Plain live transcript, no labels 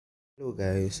Hello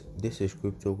guys, this is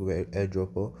Crypto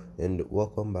Airdropper and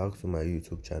welcome back to my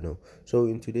YouTube channel. So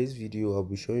in today's video, I'll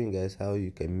be showing you guys how you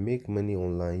can make money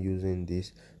online using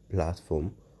this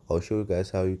platform. I'll show you guys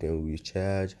how you can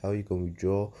recharge, how you can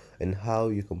withdraw, and how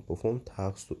you can perform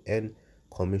tasks to earn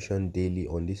commission daily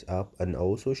on this app. And I'll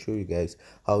also show you guys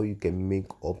how you can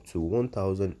make up to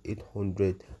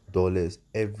 $1,800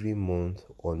 every month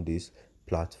on this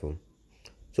platform.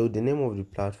 So the name of the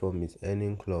platform is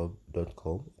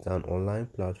earningclub.com. It's an online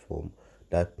platform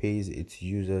that pays its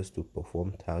users to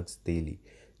perform tasks daily.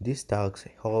 These tasks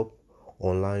help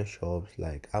online shops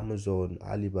like Amazon,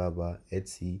 Alibaba,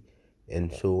 Etsy, and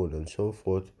so on and so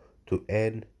forth to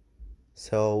earn,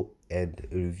 sell, and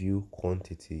review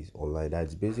quantities online.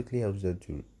 That basically helps them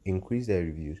to increase their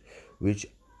reviews, which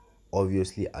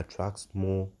obviously attracts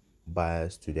more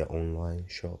buyers to their online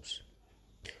shops.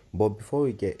 But before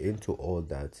we get into all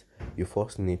that, you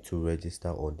first need to register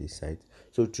on this site.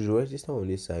 So to register on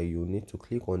this site, you need to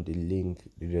click on the link,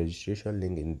 the registration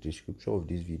link in the description of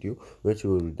this video, which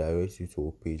will redirect you to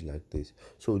a page like this.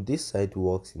 So this site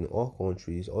works in all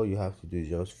countries. All you have to do is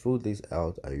just fill this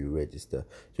out and you register.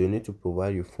 So you need to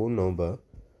provide your phone number,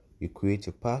 you create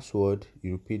a password,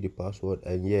 you repeat the password,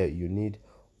 and yeah, you need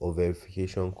a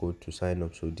verification code to sign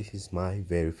up. So this is my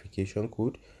verification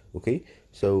code. Okay,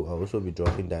 so I'll also be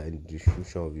dropping that in the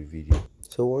description of the video.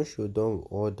 So once you're done with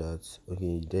all that,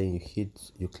 okay, then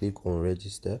you click on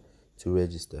register to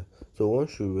register. So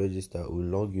once you register, it will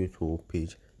log you to a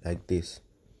page like this.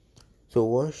 So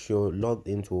once you're logged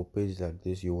into a page like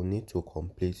this, you will need to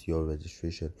complete your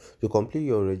registration. To complete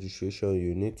your registration,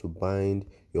 you need to bind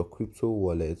your crypto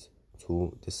wallet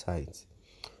to the site.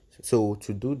 So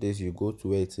to do this, you go to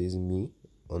where it says me.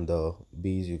 On the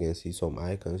bees, you can see some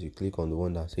icons. You click on the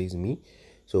one that says me.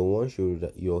 So once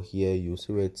you're here, you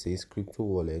see where it says crypto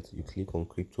wallet. You click on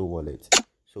crypto wallet.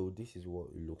 So this is what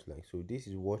it looks like. So this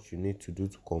is what you need to do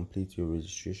to complete your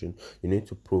registration. You need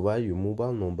to provide your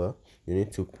mobile number. You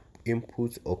need to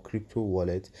input a crypto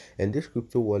wallet, and this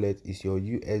crypto wallet is your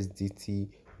USDT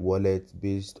wallet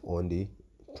based on the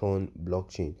Tron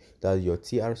blockchain. That's your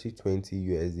TRC20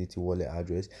 USDT wallet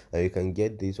address, and you can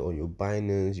get this on your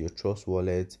Binance, your Trust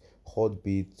Wallet,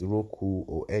 Hotbit, Roku,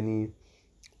 or any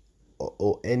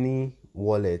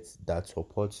wallet that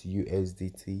supports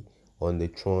USDT on the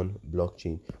Tron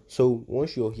blockchain. So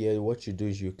once you're here, what you do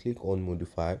is you click on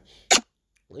modify.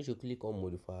 Once you click on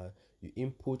modify, you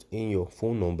input in your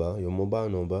phone number, your mobile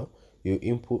number, you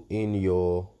input in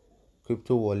your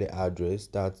crypto wallet address.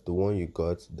 That's the one you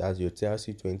got, that's your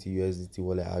TRC20 USDT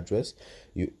wallet address.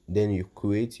 You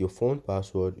create your phone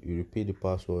password, you repeat the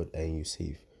password, and you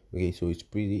save. Okay, so it's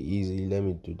pretty easy. Let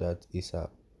me do that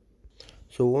ASAP.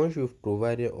 So once you've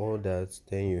provided all that,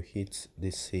 then you hit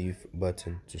the save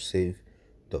button to save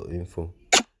the info.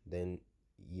 Then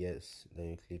yes, then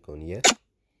you click on yes.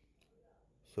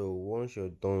 So once you're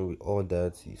done with all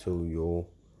that, so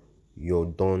you're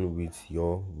done with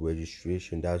your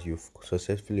registration, that you've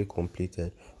successfully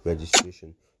completed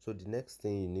registration. So the next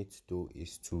thing you need to do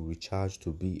is to recharge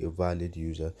to be a valid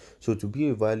user. So to be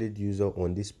a valid user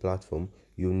on this platform,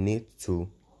 you need to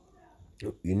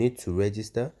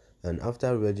register, and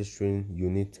after registering you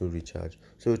need to recharge.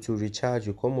 So to recharge,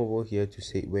 you come over here to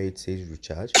say where it says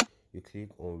recharge, you click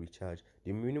on recharge.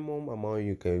 The minimum amount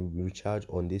you can recharge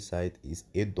on this site is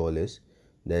 $8.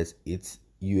 That's it's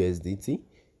USDT.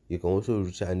 You can also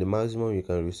recharge, and the maximum you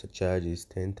can recharge is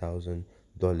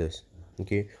 $10,000.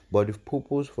 Okay, but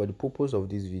for the purpose of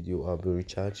this video, I'll be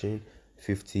recharging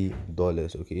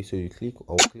 $50. Okay, so I'll click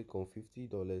on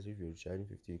 $50. If you're recharging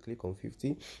 50, you click on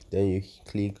 50, then you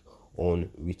click on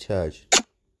recharge.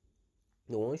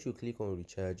 Now once you click on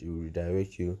recharge, it will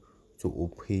redirect you to a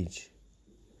page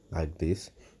like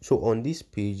this. So on this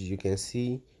page, you can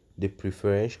see the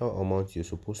preferential amount you're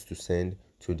supposed to send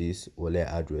to this wallet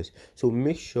address. So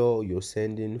make sure you're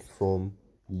sending from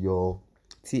your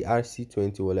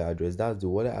TRC20 wallet address. That's the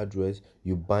wallet address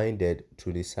you binded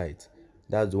to the site.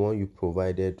 That's the one you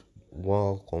provided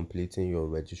while completing your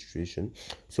registration.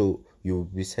 So you'll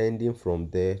be sending from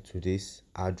there to this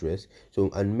address.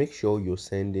 So, and make sure you're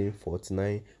sending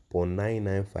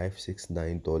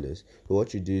 $49.99569. So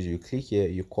what you do is you click here,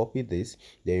 you copy this,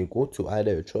 then you go to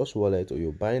either your Trust Wallet or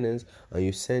your Binance, and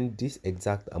you send this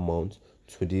exact amount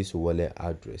to this wallet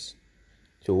address.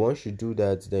 So once you do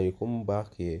that, then you come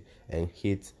back here and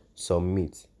hit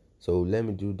submit. So let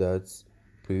me do that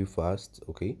pretty fast.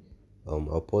 Okay,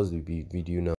 I'll pause the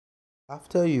video now.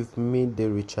 After you've made the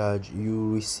recharge,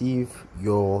 you receive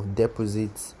your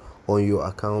deposits on your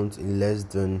account in less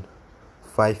than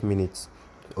 5 minutes.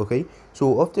 Okay,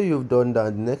 so after you've done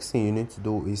that, the next thing you need to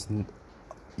do is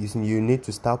you need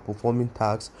to start performing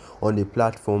tasks on the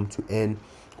platform to earn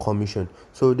commission.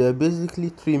 So there are basically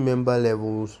 3 member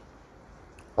levels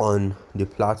on the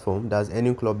platform. That's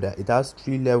Earning Club. That it has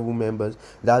 3 level members.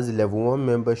 That's the level 1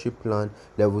 membership plan,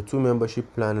 level 2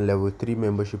 membership plan, and level 3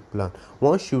 membership plan.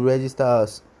 Once you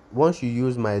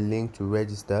use my link to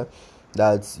register,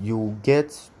 that you get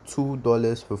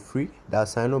 $2 for free.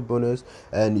 That's sign up bonus,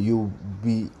 and you'll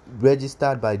be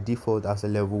registered by default as a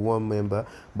level 1 member,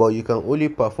 but you can only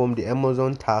perform the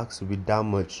Amazon tax with that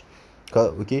much.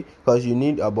 Okay, because you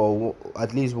need about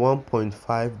at least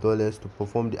 $1.5 to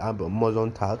perform the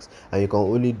Amazon tax, and you can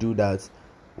only do that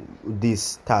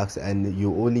this tax, and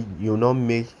you not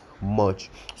make much.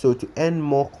 So to earn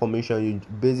more commission, you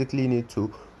basically need to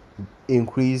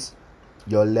increase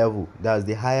your level. That's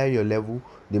the higher your level,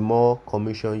 the more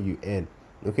commission you earn.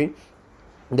 Okay,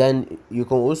 then you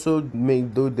can also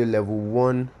do the level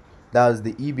 1, that's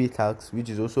the eBay tax, which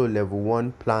is also level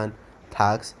 1 plan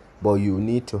tax, but you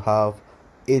need to have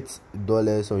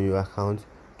 $8 on your account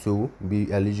to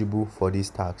be eligible for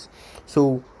this tax.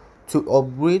 So to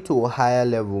upgrade to a higher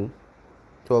level,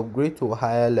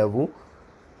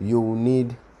 you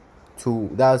need to,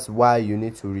 that's why you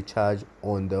need to recharge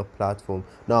on the platform.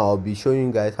 Now I'll be showing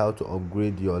you guys how to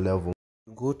upgrade your level.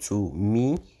 Go to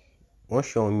me.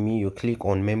 Once you're on me, you click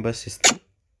on member system.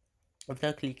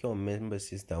 After clicking on member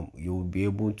system, you will be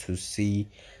able to see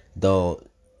the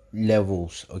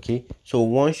levels. Okay, so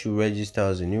once you register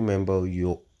as a new member,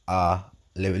 you are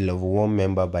level 1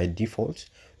 member by default.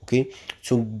 Okay,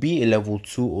 to be a level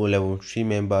 2 or level 3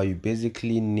 member, you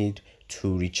basically need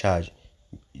to recharge.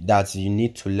 That you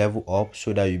need to level up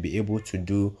so that you'll be able to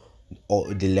do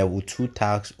the level 2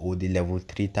 tax or the level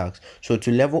 3 tax. So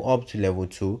to level up to level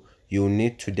 2, you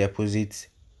need to deposit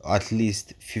at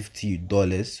least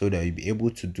 $50 so that you'll be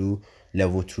able to do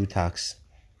level 2 tax.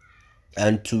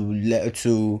 And to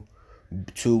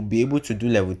be able to do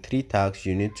level 3 tax,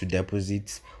 you need to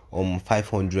deposit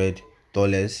 $500.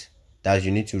 That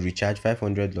you need to recharge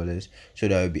 $500 so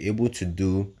that you'll be able to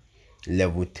do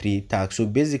level 3 tax. So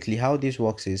basically how this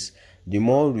works is, the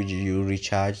more you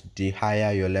recharge, the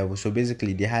higher your level. So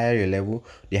basically the higher your level,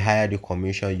 the higher the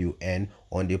commission you earn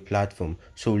on the platform.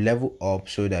 So level up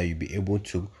so that you'll be able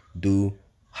to do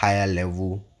higher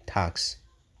level tax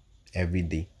every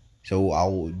day. So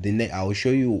I'll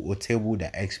show you a table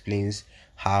that explains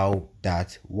how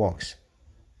that works.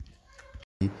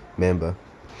 Member.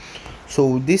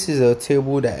 So this is a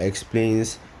table that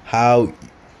explains how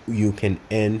you can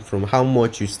earn, from how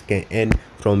much you can earn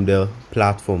from the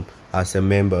platform as a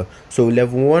member. So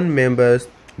level 1 members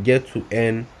get to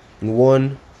earn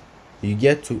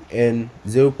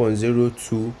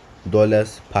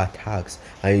 $0.02 per tax,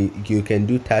 and you can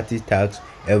do 30 tax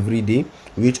every day,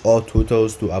 which all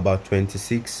totals to about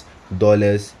 $26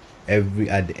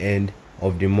 at the end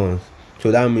of the month.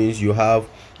 So that means you have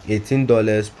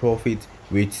 $18 profit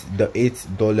with the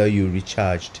 $8 you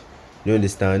recharged. You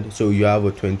understand? So you have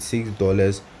a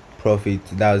 $26 profit.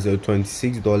 That's a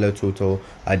 $26 total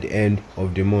at the end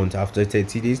of the month after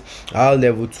 30 days. Our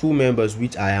level 2 members,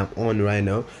 which I am on right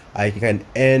now, I can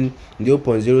earn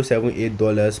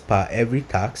 $0.078 per every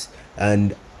tax,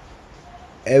 and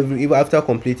after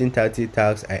completing 30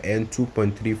 tax, I earn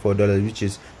 $2.34, which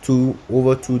is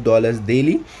over $2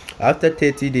 daily. After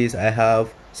 30 days, I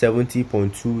have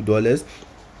 $70.2,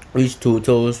 which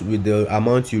totals with the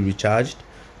amount you recharged,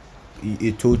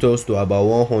 it totals to about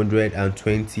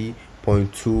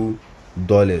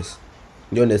 $120.2.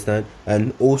 You understand?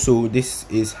 And also this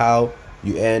is how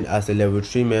you earn as a level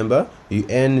 3 member. You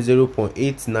earn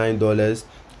 $0.89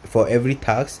 for every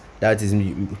tax. That is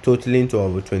totaling to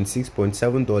over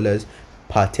 $26.7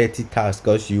 per 30 tasks,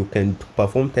 because you can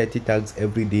perform 30 tasks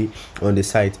every day on the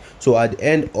site. So at the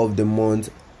end of the month,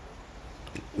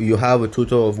 you have a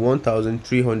total of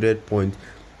 $1,301.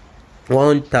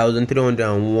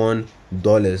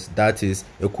 That is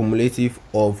a cumulative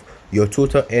of your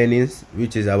total earnings,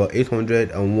 which is about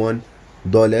 $801,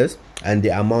 and the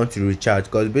amount you recharge.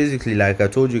 Because basically, like I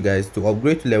told you guys, to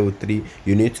upgrade to level 3,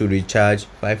 you need to recharge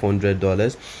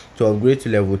 $500. To upgrade to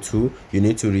level 2, you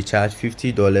need to recharge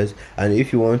 $50. And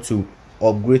if you want to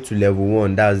upgrade to level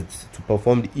 1, that's to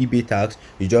perform the eBay tax,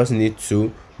 you just need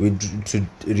to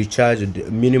recharge a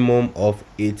minimum of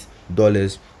 $8.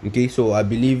 Okay, so I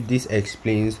believe this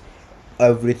explains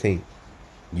everything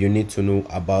you need to know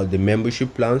about the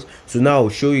membership plans. So now I'll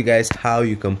show you guys how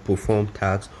you can perform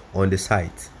tax on the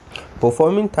site.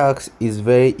 Performing tax is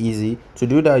very easy. To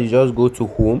do that, you just go to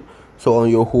home, So on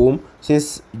your home,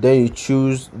 since then you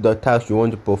choose the task you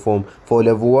want to perform. For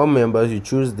level 1 members, you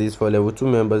choose this. For level 2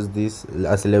 members, this.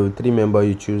 As a level 3 member,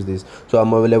 you choose this. So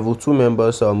I'm a level 2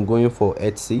 member, so I'm going for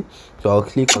Etsy. So I'll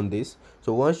click on this.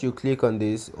 So once you click on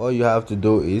this, all you have to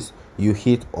do is you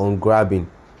hit on grabbing.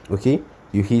 Okay,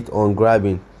 you hit on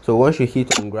grabbing. So once you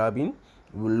hit on grabbing, it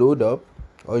will load up.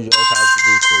 All you just have to do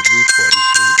is wait for it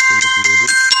to finish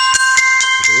loading.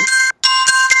 Okay,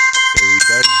 so it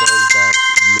just does that.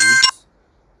 It loads.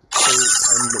 So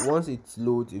and once it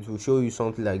loads, it will show you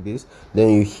something like this.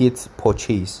 Then you hit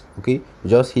purchase. Okay, you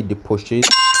just hit the purchase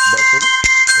button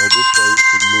and wait for it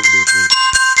to load again.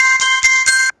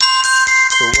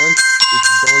 So once it's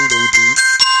done loading,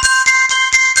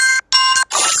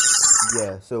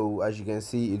 yeah, so as you can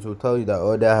see, it will tell you that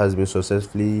order has been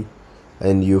successfully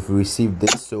and you've received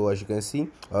this. So as you can see,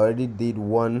 I already did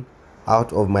 1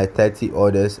 out of my 30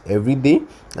 orders every day,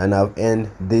 and I've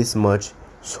earned this much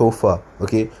so far.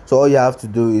 Okay, so all you have to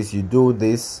do is you do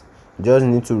this, just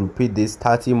need to repeat this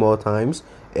 30 more times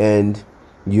and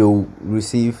you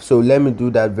receive. So let me do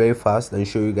that very fast and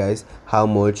show you guys how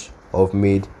much I've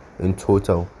made in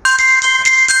total. As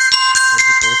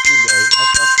you can see guys,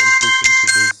 after completing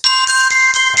today's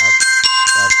task,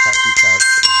 that's 30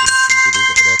 tasks, as you can see today's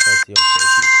order 30 of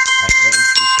 30, I earned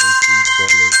 $2.6,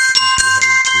 which has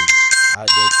been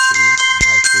added to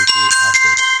my total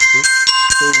assets. Okay,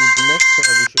 so the next thing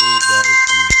I'll be showing you guys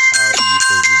is how you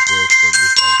can withdraw from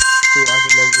this site. So as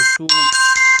a level 2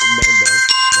 member,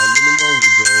 my minimum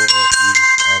withdrawal is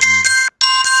 $8.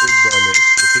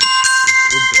 Okay, it's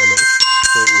 $8.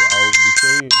 So I'll be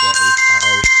showing you guys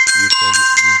how you can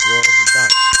withdraw that.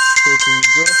 So to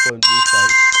withdraw from this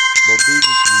site, but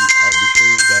basically I'll be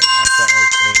showing you guys after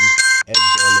I've earned $8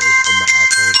 on my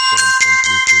account from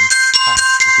completing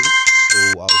tasks. Okay, so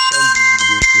I'll stop this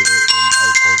video here and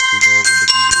I'll continue with the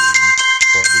video in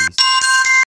 4 days.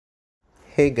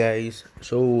 Hey guys,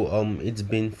 so it's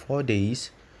been 4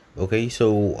 days. Okay,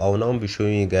 so I'll now be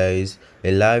showing you guys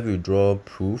a live withdrawal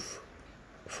proof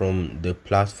from the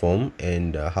platform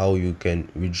and how you can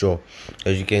withdraw.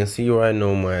 As you can see right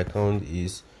now, my account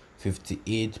is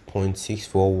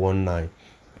 58.6419.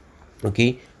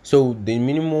 okay, so the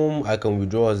minimum I can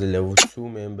withdraw as a level 2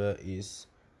 member is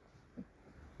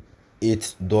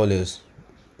 $8.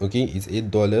 okay, it's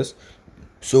 $8.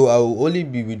 So I will only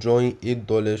be withdrawing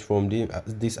 $8 from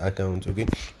this account. Okay,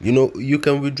 you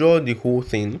can withdraw the whole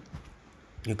thing,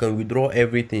 you can withdraw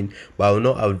everything, but I will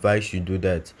not advise you do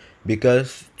that,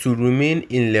 because to remain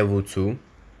in level 2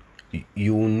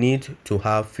 you will need to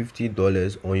have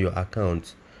 $50 on your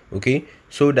account. Okay,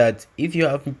 so that if you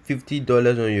have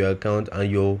 $50 on your account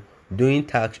and you're doing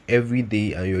tax every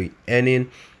day and you're earning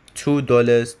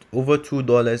 $2, over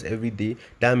 $2 every day,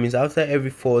 that means after every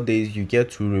 4 days you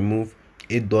get to remove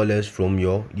 $8 from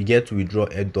you get to withdraw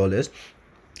 $8,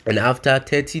 and after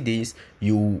 30 days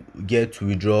you get to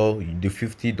withdraw the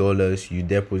 $50 you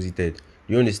deposited.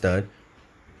 You understand?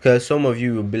 Because some of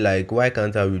you will be like, why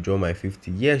can't I withdraw my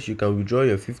 50? Yes, you can withdraw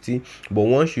your 50, but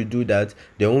once you do that,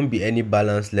 there won't be any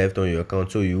balance left on your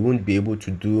account, so you won't be able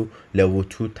to do level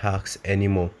 2 tax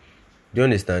anymore. Do you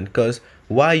understand? Because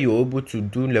why you're able to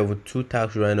do level 2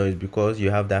 tax right now is because you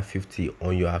have that 50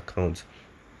 on your account,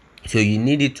 so you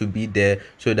need it to be there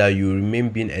so that you remain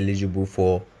being eligible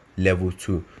for level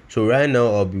 2. So right now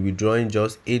I'll be withdrawing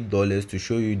just $8 to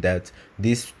show you that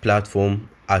this platform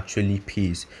actually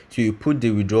pays. So you put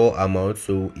the withdrawal amount,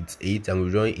 so it's 8, I'm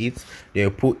withdrawing 8, then you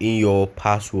put in your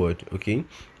password. Okay,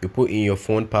 you put in your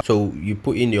fund so you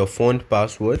put in your fund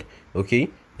password. Okay,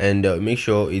 and make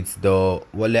sure it's the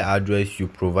wallet address you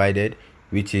provided,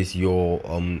 which is your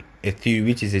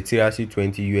which is a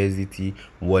TRC20 USDT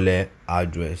wallet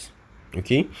address.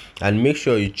 Okay, and make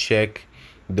sure you check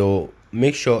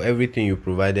make sure everything you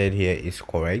provided here is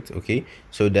correct. Okay,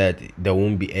 so that there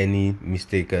won't be any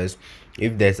mistakes.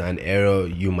 If there's an error,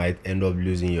 you might end up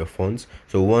losing your funds.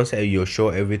 So once you're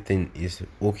sure everything is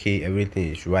okay, everything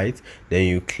is right, then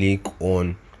you click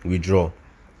on withdraw.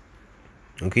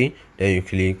 Okay, then you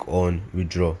click on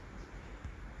withdraw.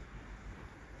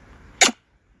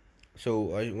 So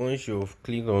once you've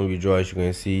clicked on withdraw, as you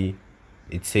can see,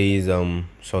 it says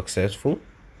successful.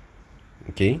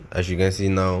 Okay, as you can see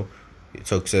now, it's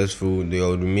successful. The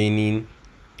remaining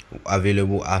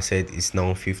available asset is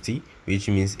now 50, which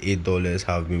means $8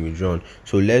 have been withdrawn.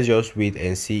 So let's just wait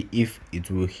and see if it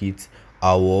will hit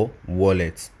our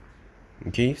wallet.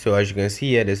 Okay, so as you can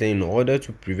see here, they say in order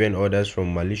to prevent others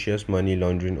from malicious money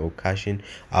laundering or cashing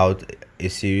out a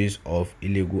series of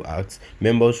illegal acts,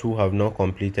 members who have not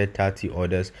completed 30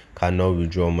 orders cannot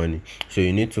withdraw money. So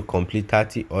you need to complete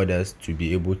 30 orders to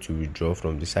be able to withdraw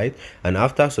from the site. And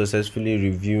after successfully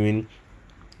reviewing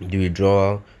the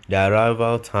withdrawal, the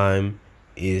arrival time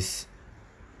is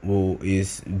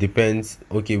depends.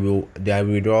 Okay, the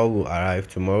withdrawal will arrive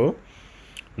tomorrow.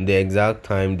 The exact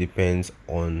time depends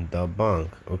on the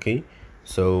bank. Okay,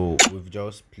 so we've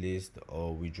just placed a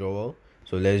withdrawal,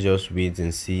 so let's just wait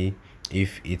and see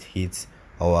if it hits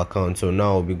our account. So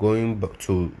now I'll be going back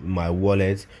to my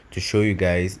wallet to show you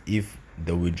guys if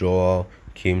the withdrawal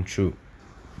came through.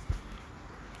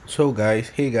 So guys,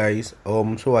 hey guys,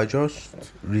 so I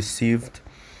just received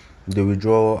the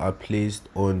withdrawal I placed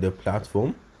on the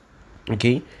platform.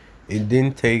 Okay, it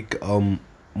didn't take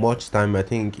much time. I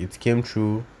think it came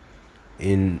through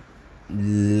in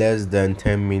less than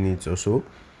 10 minutes or so.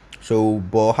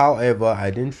 But however,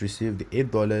 I didn't receive the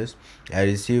 $8. I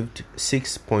received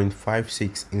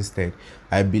 6.56 instead.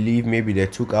 I believe maybe they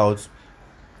took out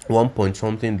 1 point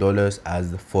something dollars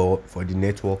as for the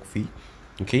network fee.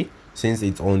 Okay, since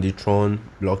it's on the Tron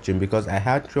blockchain, because I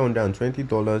had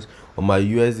 $320 on my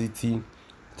USDT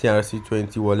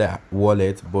TRC20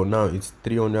 wallet, but now it's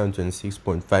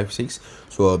 326.56.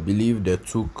 so I believe they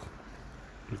took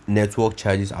network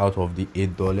charges out of the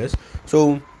 $8.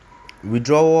 So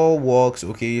withdrawal works.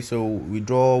 Okay, so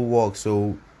withdrawal works,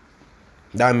 so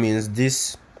that means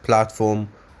this platform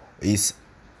is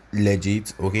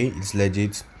legit. Okay, it's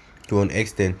legit to an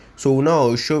extent. So now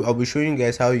I'll be showing you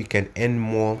guys how you can earn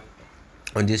more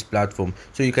on this platform.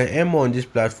 So you can earn more on this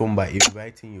platform by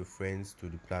inviting your friends to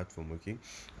the platform. Okay,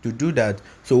 to do that,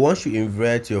 so once you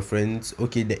invite your friends,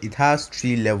 okay, it has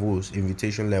 3 levels,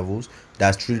 invitation levels.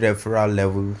 That's 3 referral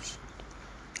levels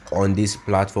on this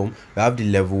platform. You have the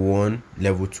level 1,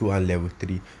 level 2, and level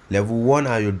 3. Level 1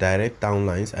 are your direct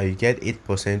downlines, and you get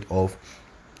 8% of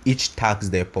each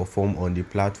task they perform on the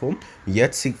platform. You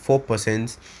get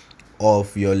 4%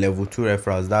 of your level 2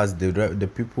 referrals. That's the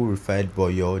people referred by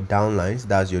your downlines.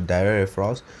 That's your direct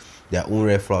referrals, their own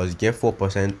referrals. You get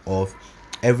 4% of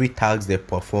every task they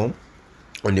perform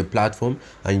on the platform,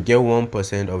 and you get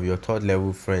 1% of your third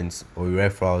level friends or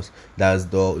referrals. That's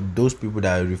those people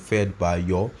that are referred by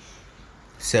your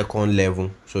second level.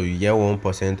 So you get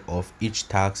 1% of each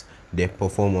task they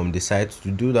perform on the site. To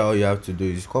do that, all you have to do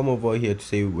is come over here to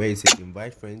say where it says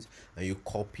invite friends, and you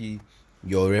copy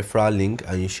your referral link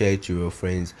and you share it to your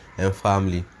friends and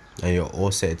family, and you're all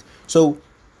set. So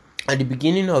at the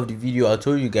beginning of the video, I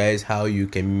told you guys how you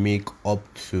can make up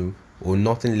to or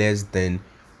nothing less than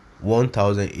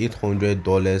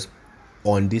 $1,800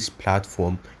 on this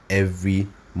platform every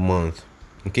month.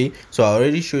 Okay, so I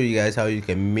already showed you guys how you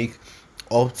can make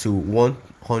up to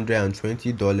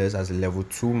 $120 as a level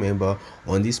 2 member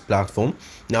on this platform.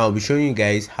 Now I'll be showing you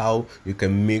guys how you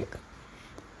can make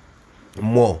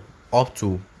more, up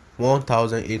to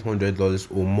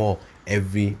 $1,800 or more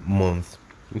every month.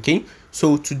 Okay,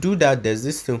 so to do that, there's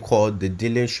this thing called the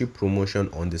dealership promotion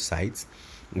on the site.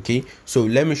 Okay, so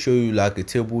let me show you like a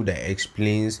table that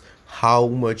explains how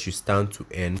much you stand to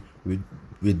earn with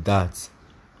that.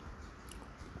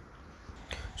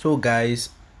 So guys,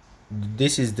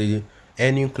 this is the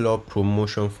earning club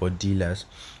promotion for dealers.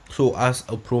 So as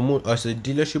a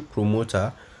dealership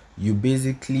promoter, you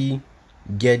basically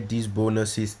get these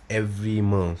bonuses every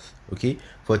month. Okay,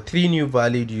 for 3 new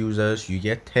valid users you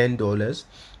get $10.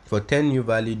 For 10 new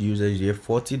valid users you get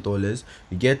 $40.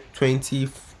 You get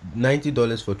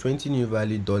 $90 for 20 new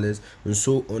valid dollars, and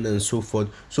so on and so forth.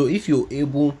 So if you're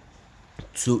able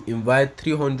to invite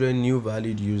 300 new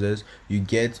valid users, you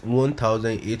get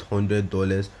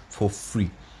 $1,800 for free.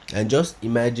 And just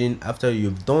imagine, after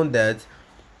you've done that,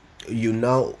 you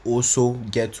now also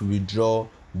get to withdraw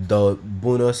the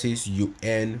bonuses you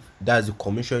earn. That's the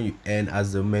commission you earn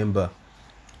as a member,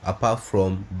 apart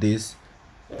from this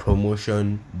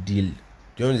promotion deal.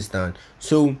 Do you understand?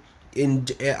 So in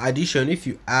addition, if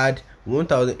you add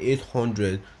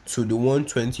 1,800 to the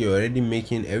 120 you're already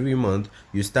making every month,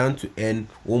 you stand to earn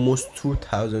almost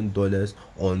 $2,000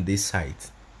 on this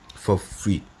site for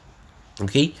free.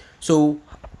 Okay, so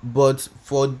but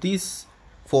for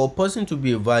a person to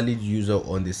be a valid user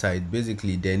on the site,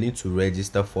 basically they need to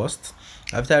register first.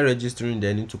 After registering,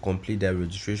 they need to complete their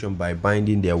registration by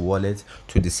binding their wallet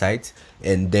to the site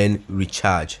and then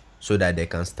recharge, so that they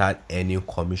can start earning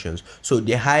commissions. So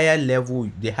the higher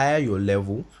your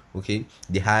level, okay,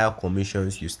 the higher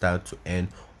commissions you start to earn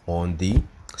on the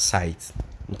site.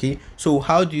 Okay, so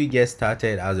how do you get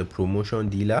started as a promotion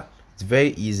dealer? It's very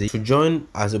easy to join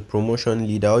as a promotion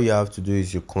leader. All you have to do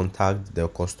is you contact the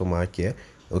customer care.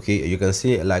 Okay, you can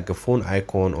see like a phone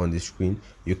icon on the screen.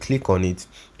 You click on it,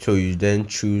 so you then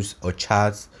choose a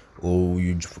chat, or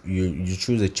you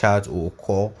choose a chat or a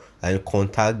call and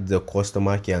contact the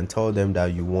customer care and tell them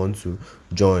that you want to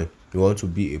join, you want to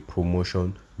be a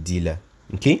promotion dealer.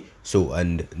 Okay, so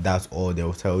and that's all.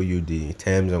 They'll tell you the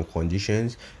terms and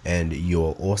conditions, and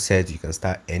you're all set. You can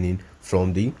start earning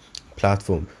from the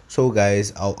platform. So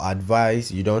guys, I'll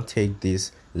advise you don't take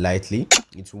this lightly.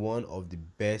 It's one of the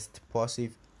best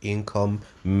passive income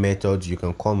methods you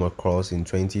can come across in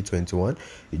 2021.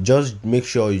 Just make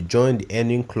sure you join the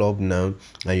earning club now,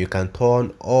 and you can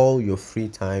turn all your free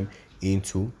time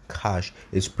into cash.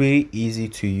 It's pretty easy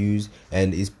to use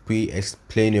and it's pretty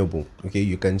explainable. Okay,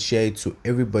 you can share it to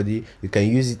everybody, you can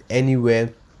use it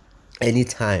anywhere,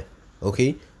 anytime.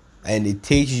 Okay, and it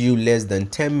takes you less than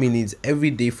 10 minutes every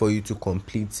day for you to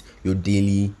complete your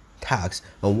daily tasks,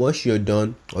 and once you're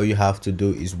done, all you have to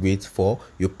do is wait for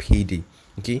your payday.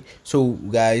 Okay, so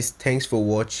guys, thanks for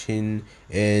watching,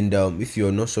 and if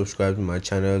you're not subscribed to my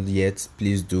channel yet,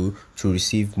 please do, to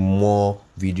receive more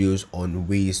videos on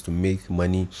ways to make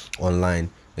money online.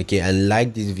 Okay, and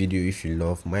like this video if you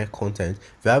love my content.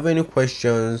 If you have any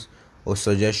questions or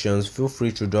suggestions, feel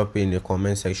free to drop it in the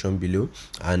comment section below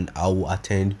and I will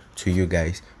attend to you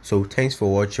guys. So thanks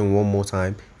for watching one more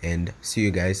time, and see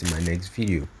you guys in my next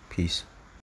video. Peace.